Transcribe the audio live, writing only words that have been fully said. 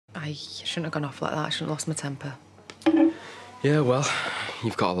I shouldn't have gone off like that. I shouldn't have lost my temper. Yeah, well,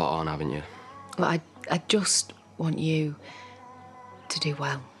 you've got a lot on, haven't you? Look, I just want you to do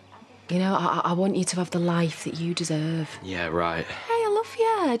well. You know, I want you to have the life that you deserve. Yeah, right. Hey, I love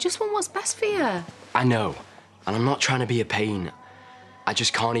you. I just want what's best for you. I know, and I'm not trying to be a pain. I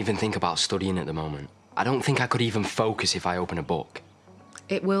just can't even think about studying at the moment. I don't think I could even focus if I open a book.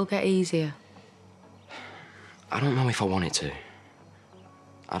 It will get easier. I don't know if I want it to.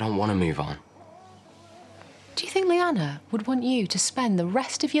 I don't want to move on. Do you think Leanna would want you to spend the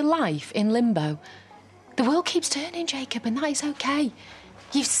rest of your life in limbo? The world keeps turning, Jacob, and that is okay.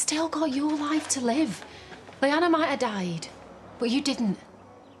 You've still got your life to live. Leanna might have died, but you didn't.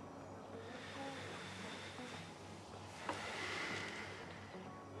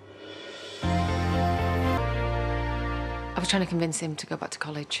 I was trying to convince him to go back to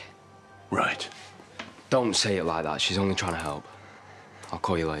college. Right. Don't say it like that. She's only trying to help. I'll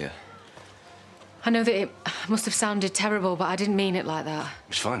call you later. I know that it must have sounded terrible, but I didn't mean it like that.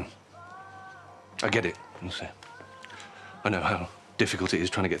 It's fine. I get it. I know how difficult it is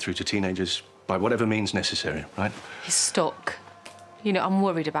trying to get through to teenagers by whatever means necessary, right? He's stuck. You know, I'm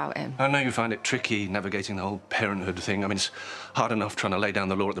worried about him. I know you find it tricky navigating the whole parenthood thing. I mean, it's hard enough trying to lay down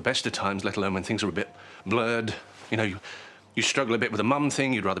the law at the best of times, let alone when things are a bit blurred. You know, you struggle a bit with the mum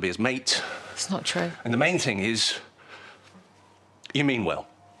thing. You'd rather be his mate. It's not true. And the main thing is, you mean well.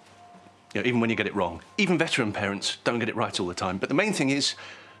 You know, even when you get it wrong. Even veteran parents don't get it right all the time. But the main thing is,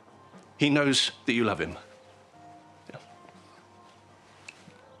 he knows that you love him. Yeah.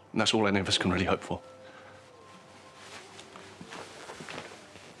 And that's all any of us can really hope for.